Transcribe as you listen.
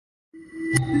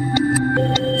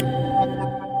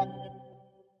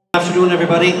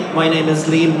everybody. My name is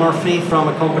Liam Murphy from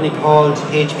a company called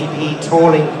HPP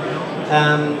Tolling.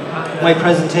 My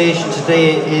presentation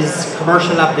today is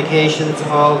commercial applications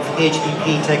of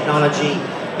HPP technology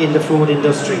in the food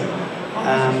industry.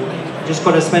 Just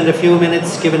going to spend a few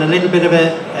minutes giving a little bit of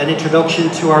an introduction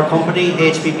to our company,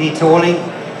 HPP Tolling,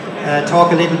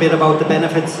 talk a little bit about the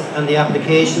benefits and the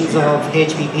applications of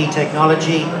HPP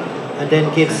technology, and then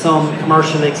give some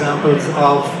commercial examples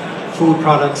of food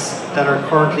products that are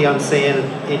currently on sale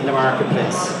in the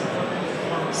marketplace.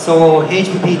 So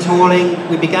HPP Tolling,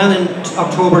 we began in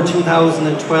October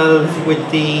 2012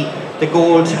 with the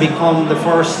goal to become the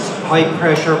first high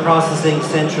pressure processing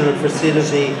central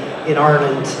facility in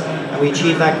Ireland. And we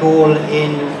achieved that goal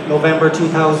in November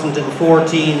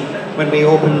 2014 when we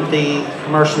opened the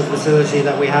commercial facility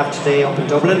that we have today up in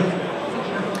Dublin.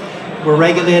 We're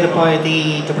regulated by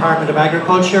the Department of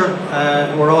Agriculture.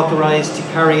 We're authorised to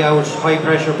carry out high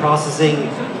pressure processing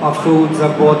of foods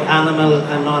of both animal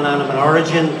and non-animal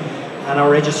origin, and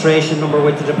our registration number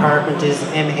with the department is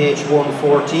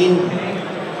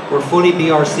MH114. We're fully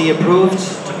BRC approved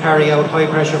to carry out high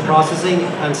pressure processing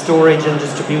and storage and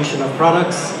distribution of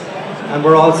products, and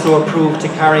we're also approved to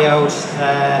carry out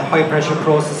high pressure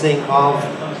processing of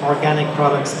organic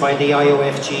products by the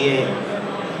IOFGA.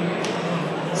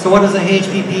 So what is a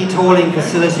HPP tolling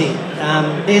facility?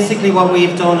 Basically what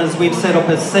we've done is we've set up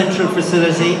a central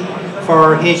facility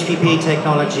for HPP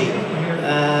technology.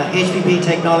 HPP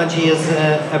technology is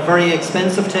a very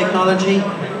expensive technology.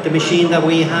 The machine that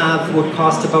we have would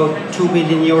cost about €2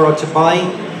 billion to buy,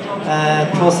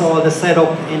 plus all the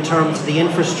setup in terms of the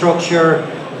infrastructure,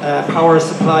 power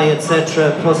supply,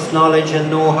 etc., plus knowledge and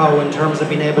know-how in terms of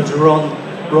being able to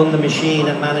run the machine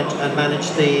and manage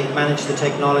the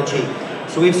technology.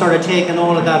 So we've sort of taken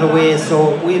all of that away,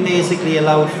 so we basically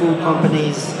allow food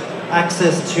companies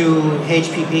access to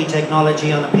HPP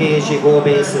technology on a pay-as-you-go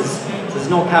basis. So there's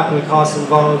no capital costs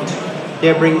involved.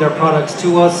 They bring their products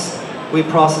to us, we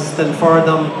process them for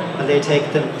them, and they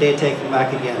take them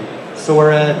back again. So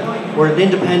we're an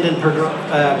independent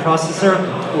processor.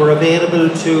 We're available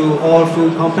to all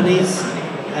food companies.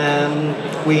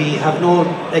 We have no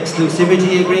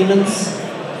exclusivity agreements.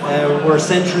 We're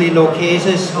centrally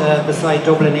located beside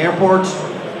Dublin Airport,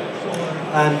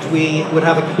 and we would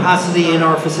have a capacity in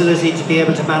our facility to be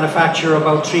able to manufacture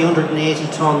about 380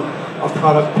 tonne of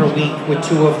product per week with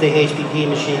 2 of the HPP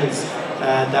machines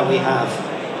that we have.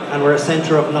 And we're a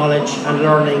centre of knowledge and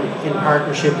learning in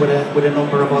partnership with a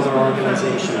number of other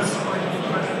organisations.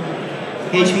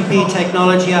 HPP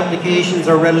technology applications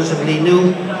are relatively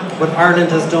new, but Ireland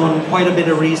has done quite a bit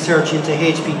of research into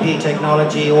HPP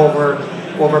technology over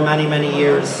many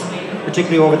years,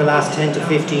 particularly over the last 10 to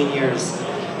 15 years.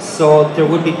 So there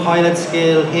would be pilot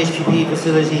scale HPP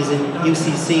facilities in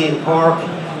UCC in Cork,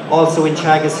 also in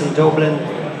Teagasc in Dublin,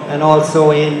 and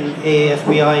also in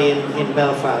AFBI in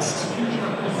Belfast.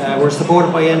 We're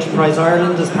supported by Enterprise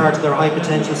Ireland as part of their High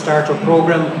Potential Startup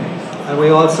Programme, and we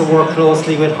also work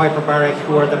closely with Hyperbaric,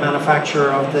 who are the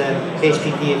manufacturer of the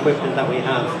HPP equipment that we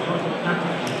have.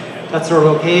 That's our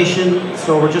location,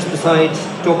 so we're just beside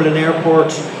Dublin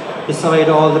Airport, beside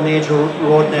all the major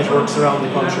road networks around the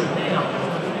country.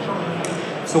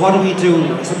 So what do we do?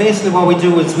 So basically what we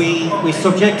do is we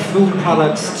subject food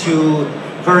products to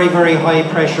very high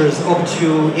pressures up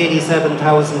to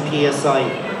 87,000 psi.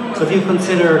 So if you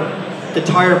consider the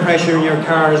tire pressure in your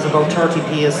car is about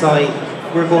 30 psi,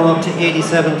 we're going up to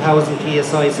 87,000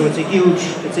 psi, so it's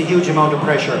a huge amount of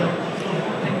pressure.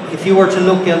 If you were to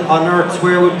look on Earth,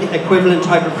 where would the equivalent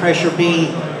type of pressure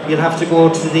be? You'd have to go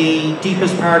to the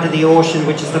deepest part of the ocean,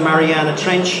 which is the Mariana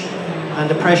Trench, and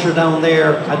the pressure down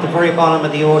there at the very bottom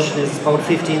of the ocean is about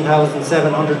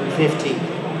 15,750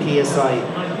 psi.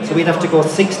 So we'd have to go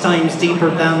 6 times deeper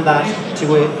than that to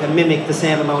mimic the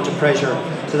same amount of pressure.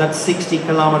 So that's 60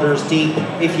 kilometers deep,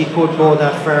 if you could go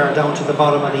that far down to the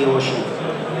bottom of the ocean.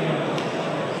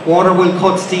 Water will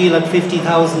cut steel at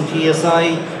 50,000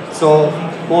 psi, so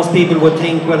most people would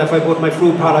think, well, if I put my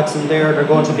food products in there, they're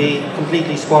going to be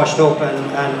completely squashed up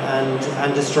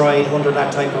and destroyed under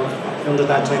that type of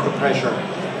pressure.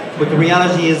 But the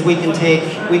reality is we can take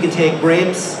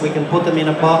grapes, we can put them in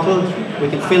a bottle, we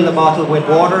can fill the bottle with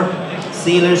water,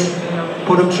 seal it,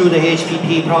 put them through the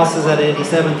HPP process at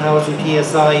 87,000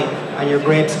 psi, and your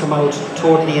grapes come out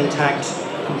totally intact,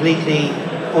 completely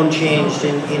unchanged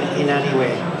in any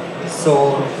way.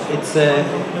 So it's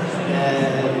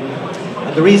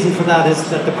and the reason for that is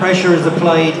that the pressure is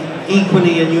applied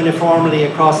equally and uniformly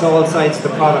across all sides of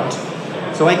the product.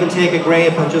 So I can take a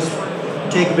grape and just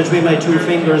take it between my 2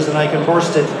 fingers and I can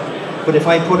burst it. But if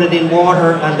I put it in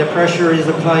water and the pressure is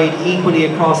applied equally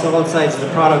across all sides of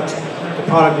the product, the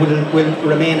product will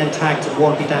remain intact, it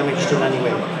won't be damaged in any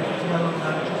way.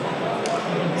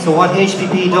 So what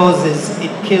HPP does is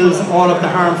it kills all of the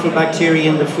harmful bacteria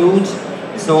in the food.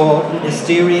 So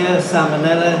Listeria,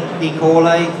 Salmonella, E.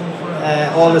 coli,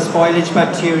 all the spoilage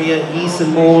bacteria, yeast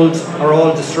and mold are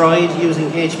all destroyed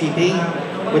using HPP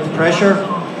with the pressure.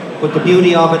 But the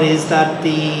beauty of it is that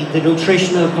the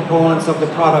nutritional components of the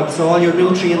product, so all your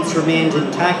nutrients remain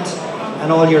intact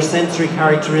and all your sensory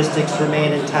characteristics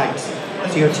remain intact.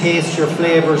 So your taste, your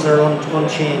flavours are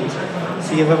unchanged.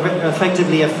 So you have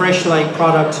effectively a fresh-like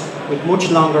product with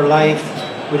much longer life,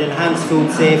 with enhanced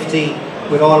food safety,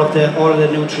 with all of the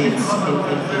nutrients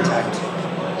intact.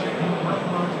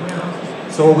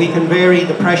 So we can vary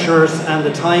the pressures and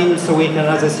the times. So we can,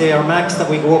 as I say, our max that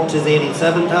we go up to is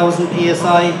 87,000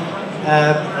 psi,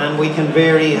 and we can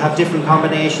have different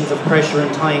combinations of pressure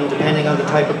and time depending on the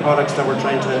type of products that we're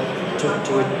trying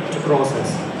to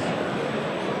process.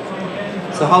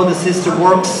 So how the system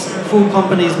works, food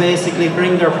companies basically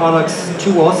bring their products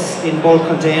to us in bulk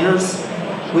containers.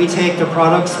 We take the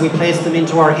products, we place them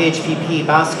into our HPP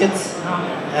baskets.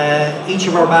 Each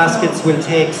of our baskets will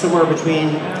take somewhere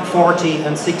between 40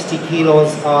 and 60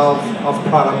 kilos of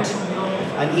product.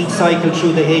 And each cycle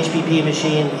through the HPP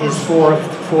machine is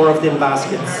four of them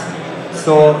baskets.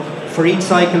 So for each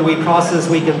cycle we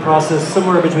can process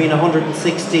somewhere between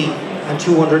 160 and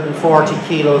 240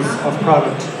 kilos of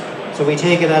product. So we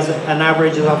take it as an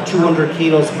average of 200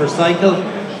 kilos per cycle.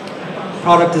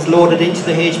 Product is loaded into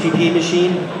the HPP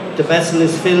machine, the vessel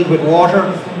is filled with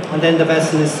water, and then the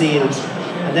vessel is sealed.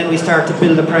 And then we start to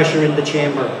build the pressure in the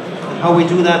chamber. And how we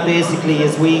do that basically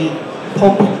is we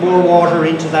pump more water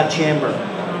into that chamber.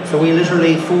 So we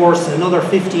literally force another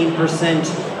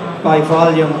 15% by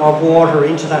volume of water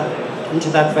into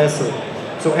that vessel.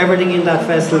 So everything in that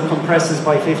vessel compresses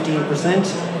by 15%.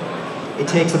 It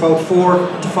takes about 4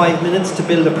 to 5 minutes to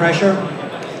build the pressure.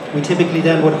 We typically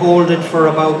then would hold it for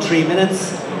about 3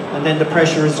 minutes, and then the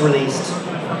pressure is released.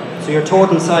 So your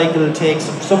total cycle takes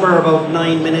somewhere about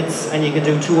 9 minutes, and you can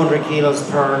do 200 kilos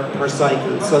per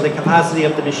cycle. So the capacity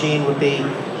of the machine would be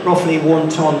roughly 1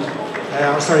 ton,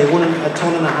 a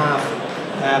ton and a half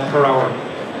per hour.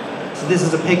 So this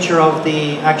is a picture of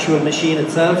the actual machine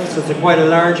itself. So it's quite a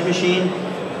large machine.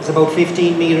 It's about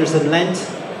 15 meters in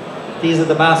length. These are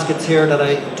the baskets here that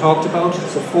I talked about.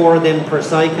 So 4 of them per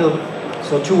cycle.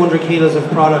 So 200 kilos of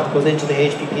product goes into the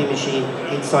HPP machine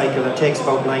each cycle. It takes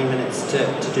about 9 minutes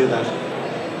to do that.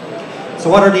 So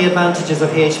what are the advantages of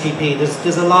HPP?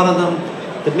 There's a lot of them.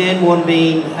 The main one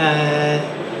being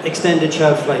extended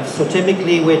shelf life. So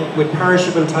typically with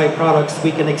perishable type products,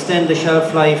 we can extend the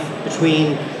shelf life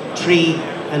between 3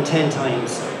 and 10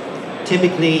 times.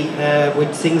 Typically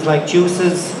with things like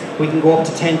juices, we can go up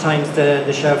to 10 times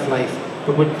the shelf life.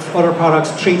 But with other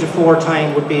products, 3 to 4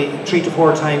 times would be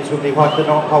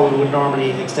how we would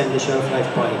normally extend the shelf life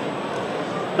by.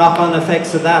 Knock-on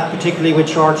effects of that, particularly with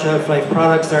short shelf life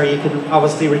products, are you can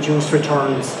obviously reduce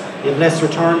returns. You have less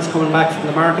returns coming back from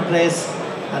the marketplace,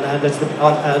 and there's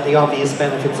the obvious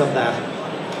benefits of that.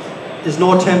 There's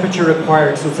no temperature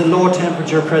required, so it's a low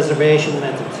temperature preservation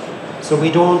method. So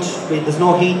there's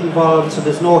no heat involved, so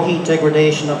there's no heat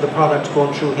degradation of the product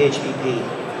going through HPP.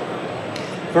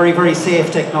 Very, very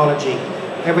safe technology.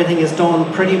 Everything is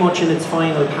done pretty much in its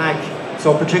final pack,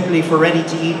 so particularly for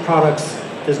ready-to-eat products,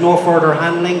 there's no further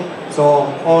handling,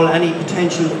 so any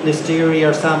potential Listeria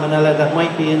or Salmonella that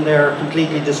might be in there are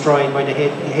completely destroyed by the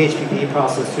HPP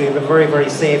process. So you have a very, very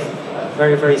safe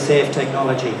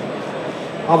technology.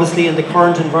 Obviously in the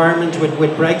current environment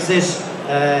with Brexit,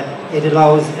 it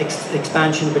allows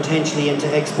expansion potentially into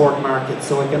export markets,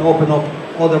 so it can open up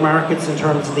other markets in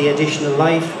terms of the additional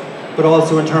life, but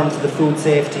also in terms of the food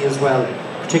safety as well,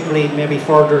 particularly maybe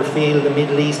further afield, the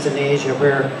Middle East and Asia,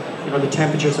 where the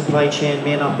temperature supply chain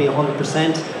may not be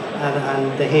 100%,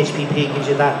 and the HPP gives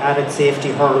you that added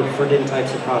safety hurdle for them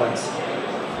types of products.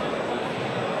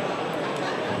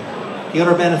 The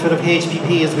other benefit of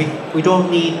HPP is we don't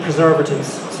need preservatives,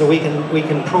 so we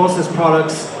can process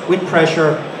products with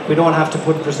pressure. We don't have to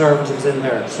put preservatives in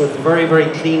there, so it's a very, very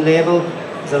clean label.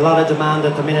 There's a lot of demand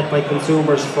at the minute by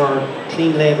consumers for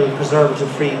clean label,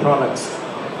 preservative-free products.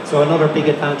 So another big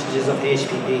advantages of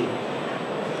HPP.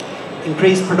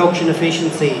 Increased production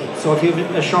efficiency. So if you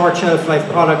have a short shelf life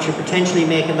product, you're potentially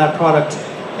making that product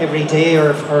every day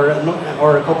or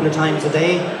a couple of times a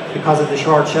day because of the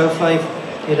short shelf life.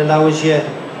 It allows you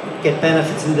to get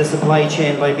benefits in the supply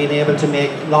chain by being able to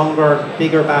make longer,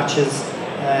 bigger batches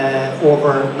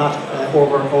over a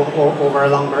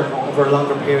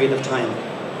longer period of time.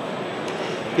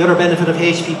 The other benefit of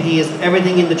HPP is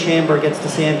everything in the chamber gets the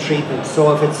same treatment.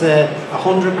 So if it's a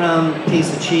 100-gram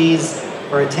piece of cheese,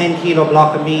 or a 10 kilo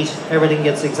block of meat, everything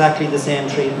gets exactly the same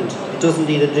treatment. It doesn't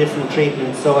need a different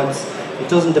treatment, so it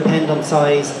doesn't depend on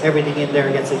size, everything in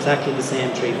there gets exactly the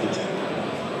same treatment.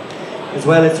 As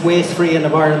well, it's waste-free and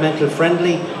environmental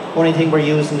friendly. Only thing we're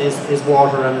using is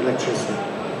water and electricity.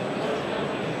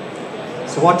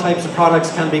 So what types of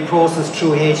products can be processed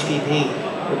through HPP?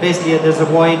 Well, basically, there's a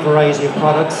wide variety of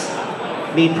products.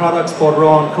 Meat products, both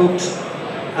raw and cooked.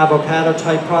 Avocado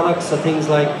type products, so things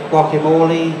like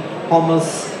guacamole,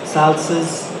 hummus,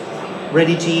 salsas.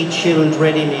 Ready to eat, chilled,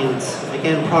 ready meals.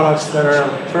 Again, products that are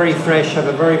very fresh, have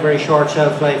a very, very short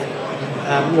shelf life,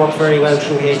 work very well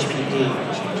through HPP.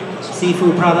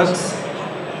 Seafood products,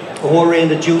 a whole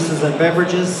range of juices and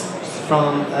beverages,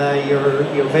 from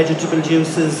your vegetable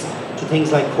juices to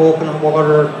things like coconut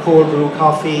water, cold brew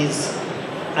coffees.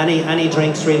 Any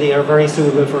drinks really are very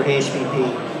suitable for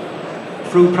HPP.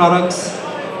 Fruit products,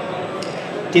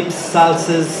 dips,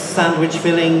 salsas, sandwich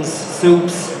fillings,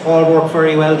 soups, all work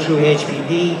very well through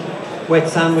HPP. Wet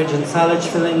sandwich and salad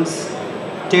fillings.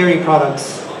 Dairy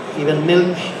products, even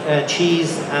milk,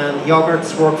 cheese and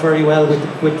yogurts work very well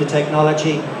with the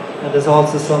technology. And there's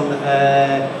also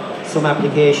some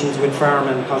applications with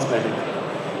pharma and cosmetic.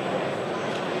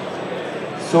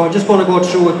 So I'm just going to go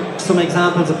through some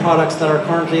examples of products that are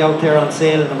currently out there on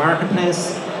sale in the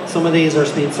marketplace. Some of these are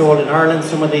being sold in Ireland,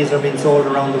 some of these are being sold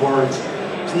around the world.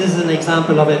 So this is an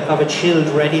example of a chilled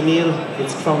ready meal.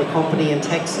 It's from a company in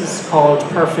Texas called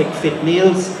Perfect Fit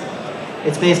Meals.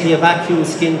 It's basically a vacuum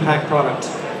skin pack product.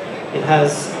 It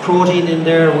has protein in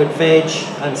there with veg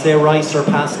and say rice or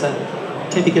pasta.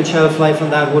 Typical shelf life on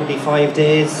that would be 5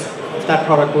 days. If that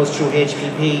product goes through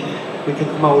HPP, we can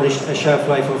come out with a shelf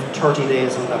life of 30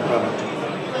 days on that product.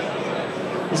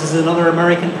 This is another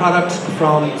American product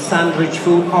from Sandwich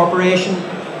Food Corporation.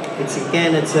 It's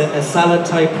a salad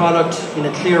type product in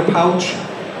a clear pouch,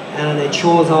 and it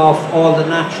shows off all the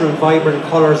natural vibrant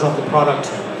colours of the product,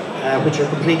 which are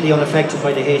completely unaffected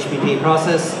by the HPP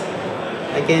process.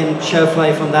 Again, shelf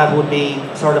life on that would be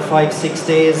sort of 5-6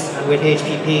 days, and with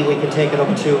HPP we can take it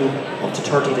up to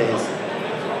 30 days.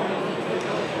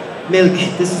 Milk.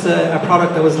 This is a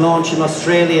product that was launched in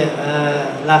Australia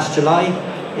last July.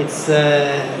 It's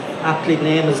aptly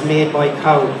named as Made by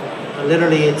Cow. And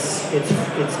literally,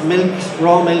 it's milk,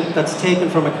 raw milk that's taken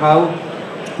from a cow,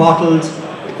 it's bottled,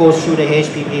 it goes through the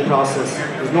HPP process.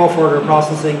 There's no further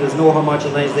processing, there's no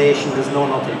homogenization, there's no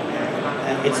nothing.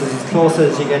 It's as close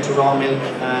as you get to raw milk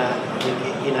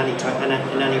in any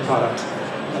product.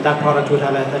 And that product would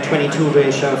have a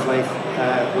 22-day shelf life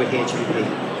with HPP.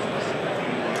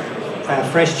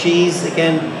 Fresh cheese,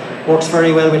 again, works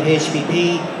very well with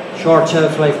HPP, short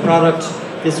shelf life product.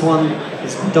 This one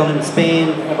is done in Spain,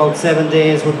 about 7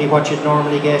 days would be what you'd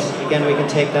normally get. Again, we can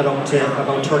take that up to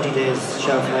about 30 days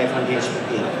shelf life on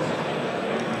HPP.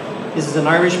 This is an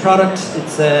Irish product.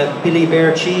 It's a Billy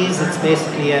Bear cheese. It's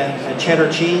basically a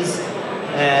cheddar cheese.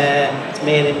 It's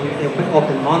made up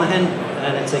in Monaghan,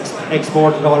 and it's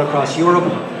exported all across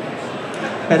Europe.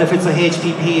 Benefits of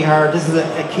HPP are, this is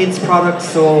a kid's product,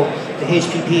 so the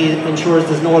HPP ensures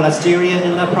there's no listeria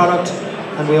in that product.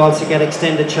 And we also get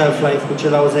extended shelf life, which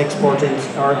allows exporting,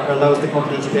 or allows the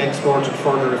company to be exported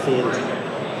further afield.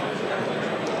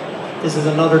 This is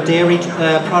another dairy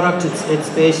product.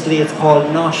 It's called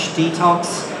Nosh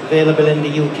Detox, available in the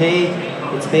UK.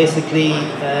 It's basically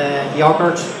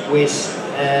yogurt with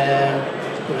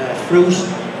fruit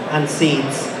and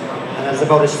seeds, and has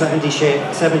about a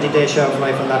 70-day shelf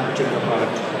life on that particular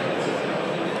product.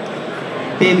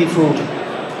 Baby food.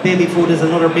 Baby food is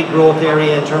another big growth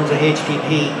area in terms of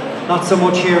HPP. Not so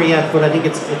much here yet, but I think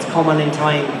it's coming in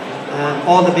time.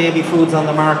 All the baby foods on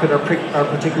the market are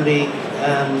particularly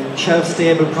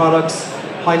shelf-stable products,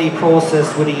 highly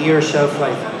processed with a year's shelf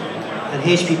life. And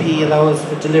HPP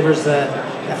delivers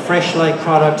a fresh-like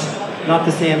product, not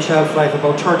the same shelf life,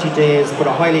 about 30 days, but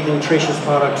a highly nutritious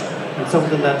product, and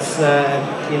something that's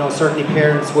certainly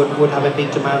parents would have a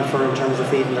big demand for in terms of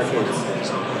feeding their kids.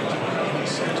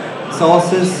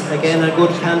 Sauces, again a good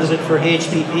candidate for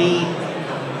HPP.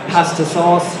 Pasta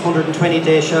sauce,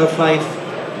 120-day shelf life,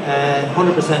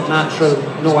 100% natural,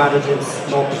 no additives,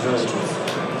 no preservatives.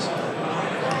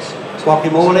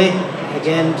 Guacamole,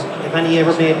 again, if any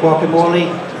ever made guacamole,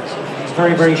 it's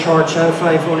very, very short shelf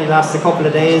life, only lasts a couple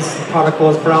of days. The product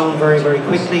goes brown very, very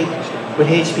quickly. With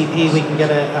HPP we can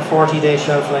get a 40-day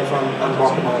shelf life on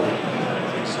guacamole.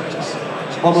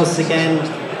 Hummus, again,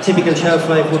 typical shelf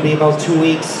life would be about 2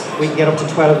 weeks. We can get up to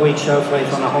 12-week shelf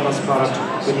life on a hummus product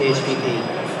with HPP.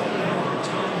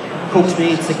 Cooked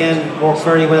meats, again, work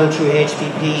very well through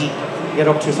HPP. Get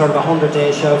up to sort of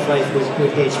 100-day shelf life with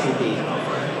HPP.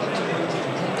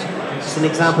 It's an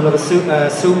example of a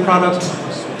soup product.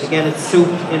 Again, it's soup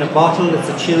in a bottle, it's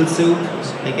a chilled soup.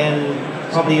 Again,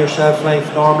 probably your shelf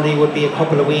life normally would be a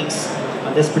couple of weeks.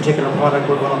 On this particular product,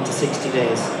 we're going up to 60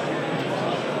 days.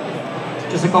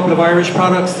 Just a couple of Irish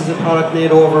products. There's a product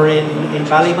made over in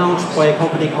Ballymount by a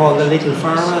company called The Little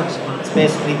Pharma. It's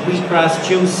basically wheatgrass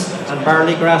juice and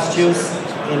barley grass juice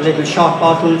in little shot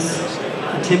bottles.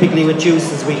 And typically with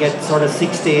juices we get sort of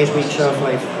 6 to 8 week shelf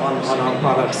life on our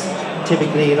products.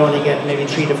 Typically you'd only get maybe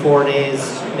 3 to 4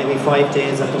 days, maybe 5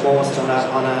 days at the most on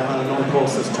an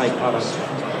unprocessed type product.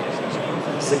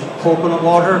 This is coconut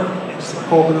water.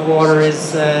 Coconut water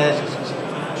is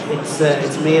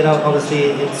it's made out,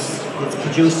 obviously it's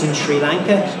produced in Sri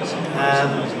Lanka,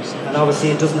 and obviously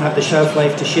it doesn't have the shelf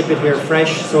life to ship it here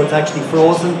fresh, so it's actually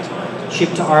frozen,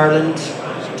 shipped to Ireland,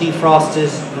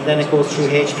 defrosted, and then it goes through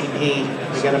HPP.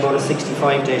 We get about a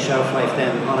 65-day shelf life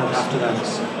then on it after that.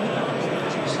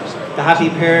 The Happy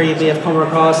Pear you may have come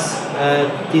across.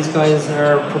 These guys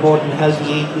are promoting healthy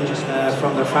eating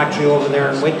from their factory over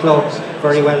there in Wicklow.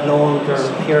 Very well known. They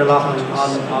appear a lot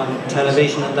on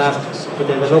television and that. But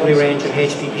they have a lovely range of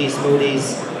HPP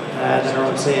smoothies that are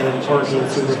on sale currently in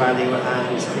Super Value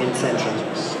and in Central.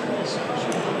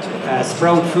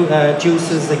 Sprout food,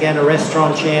 Juices, again a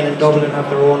restaurant chain in Dublin, have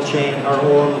their own chain, our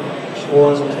own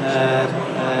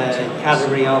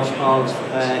category of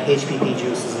HPP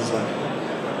juices as well.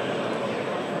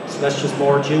 So that's just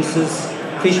more juices.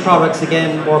 Fish products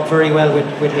again work very well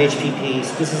with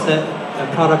HPPs. This is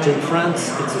a product in France.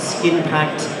 It's a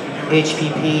skin-packed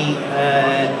HPP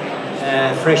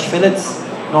fresh fillets.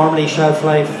 Normally shelf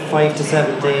life 5 to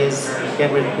 7 days.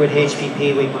 Again with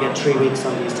HPP we can get 3 weeks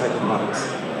on these type of products.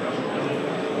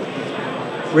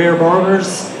 Rare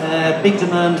burgers, big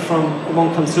demand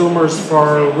among consumers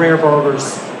for rare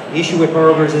burgers. The issue with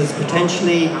burgers is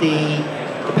potentially the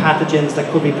pathogens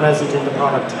that could be present in the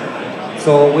product.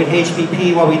 So with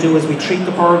HPP what we do is we treat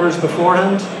the burgers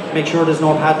beforehand, make sure there's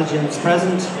no pathogens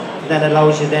present, then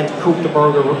allows you then to cook the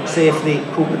burger safely,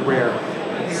 cook it rare.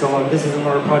 So this is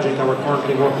another project that we're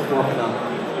currently working on.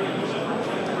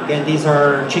 Again, these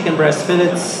are chicken breast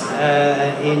fillets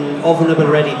in ovenable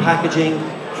ready packaging,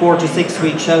 4 to 6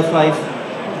 week shelf life.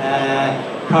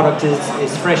 Product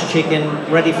is fresh chicken,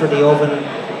 ready for the oven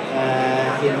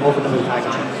in ovenable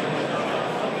packaging.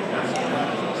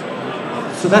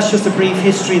 So that's just a brief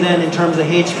history then in terms of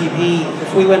HPP.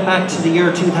 If we went back to the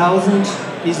year 2000,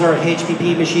 these are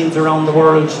HPP machines around the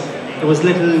world. There was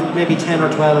maybe 10 or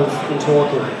 12 in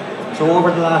total. So over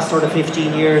the last sort of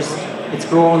 15 years, it's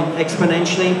grown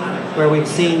exponentially, where we've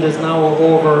seen there's now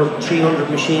over 300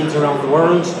 machines around the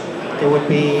world. There would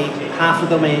be half of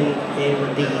them in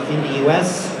the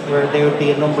US, where they would be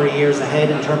a number of years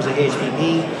ahead in terms of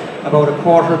HPP, about a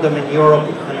quarter of them in Europe,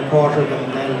 and a quarter of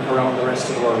them then around the rest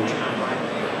of the world.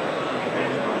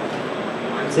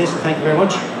 That's it, thank you very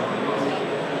much.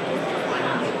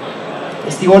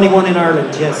 It's the only one in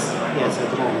Ireland, yes, at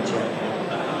the moment, yeah.